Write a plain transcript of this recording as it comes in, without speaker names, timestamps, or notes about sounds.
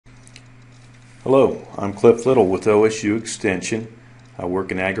Hello, I'm Clif with OSU Extension. I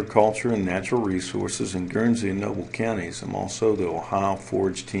work in agriculture and natural resources in Guernsey and Noble counties. I'm also the Ohio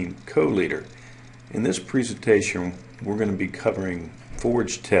Forage Team co-leader. In this presentation, we're going to be covering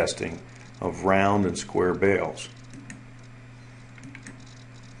forage testing of round and square bales.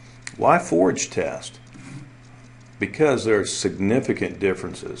 Why forage test? Because there are significant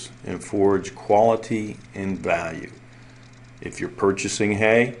differences in forage quality and value. If you're purchasing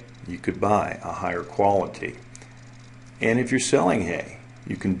hay, you could buy a higher quality. And if you're selling hay,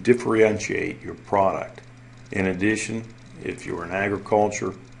 you can differentiate your product. In addition, if you're in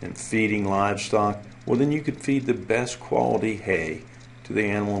agriculture and feeding livestock, well, then you could feed the best quality hay to the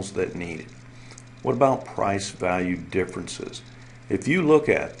animals that need it. What about price value differences? If you look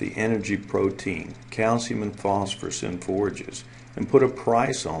at the energy, protein, calcium, and phosphorus in forages and put a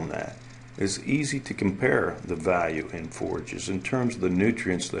price on that, it's easy to compare the value in forages in terms of the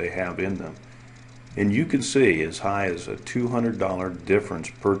nutrients they have in them. And you can see as high as a $200 difference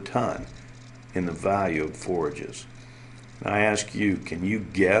per ton in the value of forages. Now I ask you, can you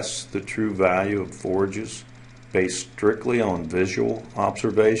guess the true value of forages based strictly on visual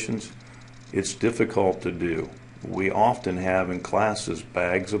observations? It's difficult to do. We often have in classes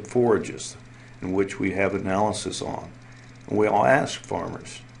bags of forages in which we have analysis on. And we all ask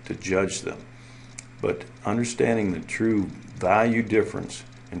farmers to judge them. But understanding the true value difference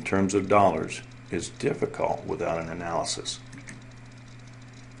in terms of dollars is difficult without an analysis.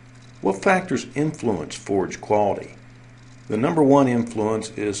 What factors influence forage quality? The number one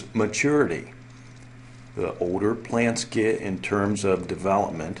influence is maturity. The older plants get in terms of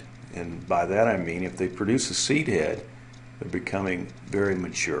development, and by that I mean if they produce a seed head, they're becoming very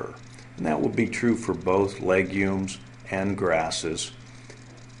mature. And that will be true for both legumes and grasses.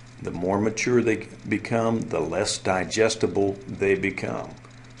 The more mature they become, the less digestible they become.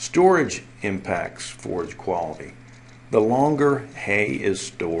 Storage impacts forage quality. The longer hay is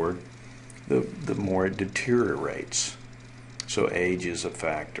stored, the more it deteriorates. So age is a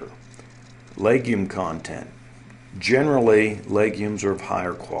factor. Legume content. Generally, legumes are of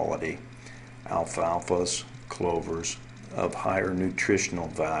higher quality. Alfalfas, clovers, of higher nutritional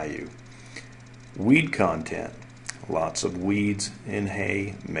value. Weed content. Lots of weeds in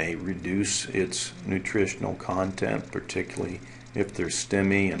hay may reduce its nutritional content, particularly if they're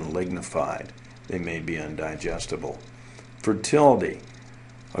stemmy and lignified. They may be undigestible. Fertility.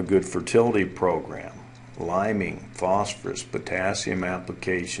 A good fertility program, liming, phosphorus, potassium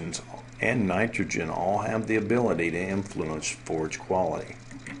applications, and nitrogen all have the ability to influence forage quality.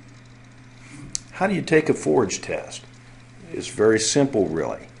 How do you take a forage test? It's very simple,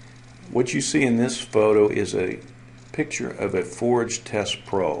 really. What you see in this photo is a picture of a forage test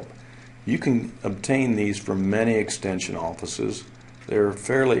probe. You can obtain these from many extension offices. They're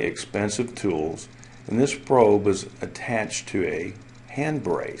fairly expensive tools, and this probe is attached to a hand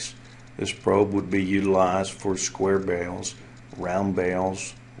brace. This probe would be utilized for square bales, round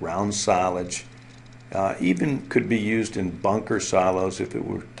silage, even could be used in bunker silos if it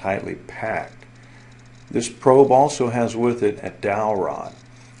were tightly packed. This probe also has with it a dowel rod,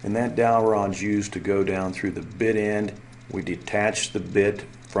 and that dowel rod is used to go down through the bit end. We detach the bit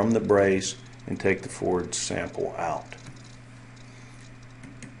from the brace and take the forage sample out.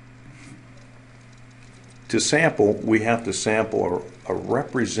 To sample, we have to sample a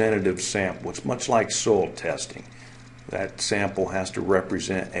representative sample. It's much like soil testing. That sample has to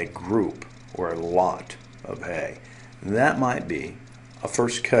represent a group or a lot of hay. And that might be a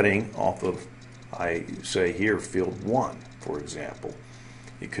first cutting off of, I say here, field 1, for example.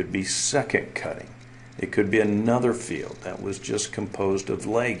 It could be second cutting. It could be another field that was just composed of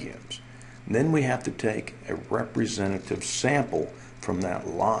legumes. And then we have to take a representative sample from that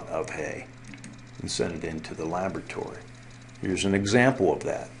lot of hay and send it into the laboratory. Here's an example of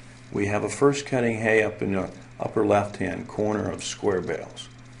that. We have a first cutting hay up in the upper left-hand corner of square bales.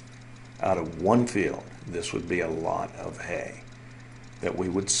 Out of one field, this would be a lot of hay that we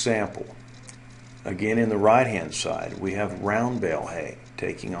would sample. Again, in the right-hand side, we have round bale hay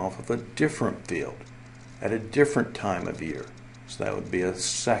taking off of a different field at a different time of year. So that would be a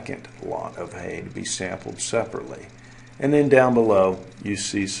second lot of hay to be sampled separately. And then down below, you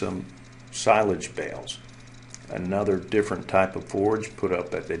see some silage bales. Another different type of forage put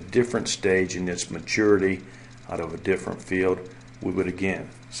up at a different stage in its maturity out of a different field. We would again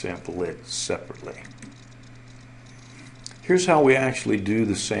sample it separately. Here's how we actually do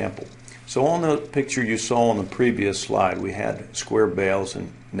the sample. So on the picture you saw on the previous slide, we had square bales,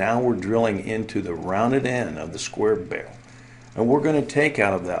 and now we're drilling into the rounded end of the square bale. And we're going to take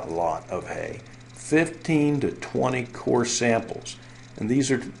out of that lot of hay 15 to 20 core samples. And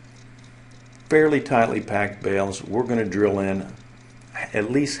these are fairly tightly packed bales, we're going to drill in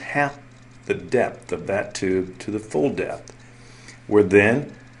at least half the depth of that tube to the full depth. We're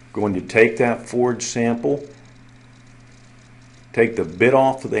then going to take that forage sample, take the bit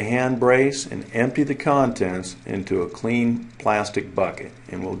off of the hand brace, and empty the contents into a clean plastic bucket.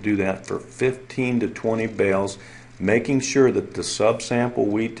 And we'll do that for 15 to 20 bales, making sure that the subsample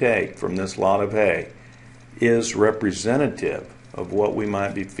we take from this lot of hay is representative of what we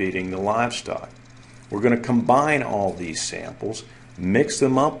might be feeding the livestock. We're going to combine all these samples, mix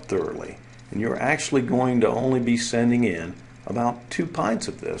them up thoroughly, and you're actually going to only be sending in about 2 pints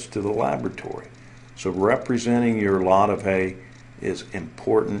of this to the laboratory. So representing your lot of hay is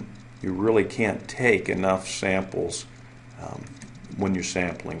important. You really can't take enough samples when you're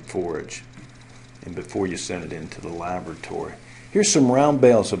sampling forage and before you send it into the laboratory. Here's some round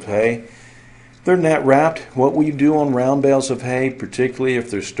bales of hay. They're net wrapped. What we do on round bales of hay, particularly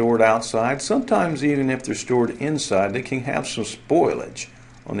if they're stored outside, sometimes even if they're stored inside, they can have some spoilage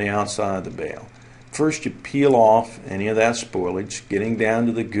on the outside of the bale. First, you peel off any of that spoilage, getting down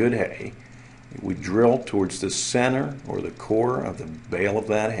to the good hay. We drill towards the center or the core of the bale of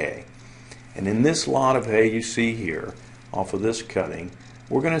that hay. And in this lot of hay you see here, off of this cutting,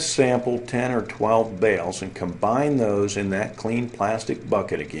 we're going to sample 10 or 12 bales and combine those in that clean plastic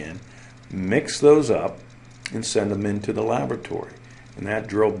bucket again, mix those up, and send them into the laboratory. And that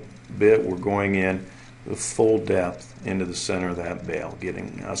drill bit, we're going in the full depth into the center of that bale,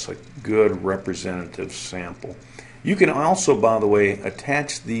 getting us a good representative sample. You can also, by the way,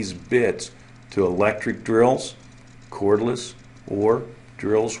 attach these bits to electric drills, cordless, or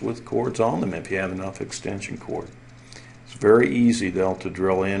drills with cords on them if you have enough extension cord. It's very easy though to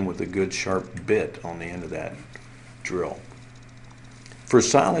drill in with a good sharp bit on the end of that drill. For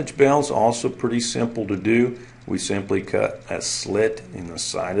silage bales, also pretty simple to do. We simply cut a slit in the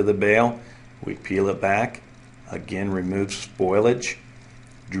side of the bale, we peel it back, again remove spoilage,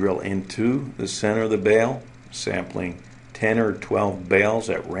 drill into the center of the bale, sampling 10 or 12 bales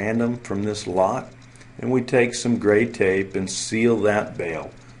at random from this lot, and we take some gray tape and seal that bale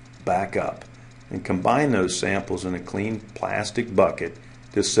back up and combine those samples in a clean plastic bucket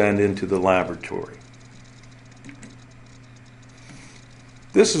to send into the laboratory.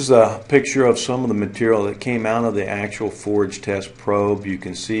 This is a picture of some of the material that came out of the actual forage test probe. You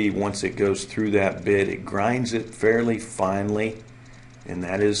can see once it goes through that bit, it grinds it fairly finely, and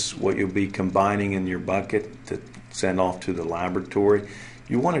that is what you'll be combining in your bucket to send off to the laboratory.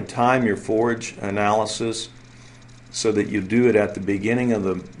 You want to time your forage analysis so that you do it at the beginning of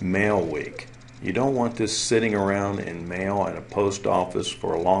the mail week. You don't want this sitting around in mail at a post office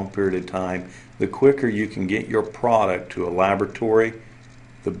for a long period of time. The quicker you can get your product to a laboratory,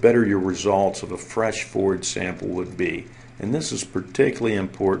 the better your results of a fresh forage sample would be. And this is particularly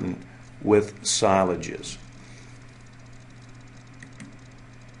important with silages.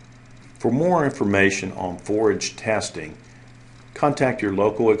 For more information on forage testing, contact your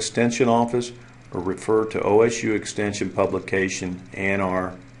local extension office or refer to OSU Extension publication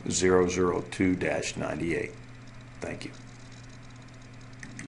ANR 002-98. Thank you.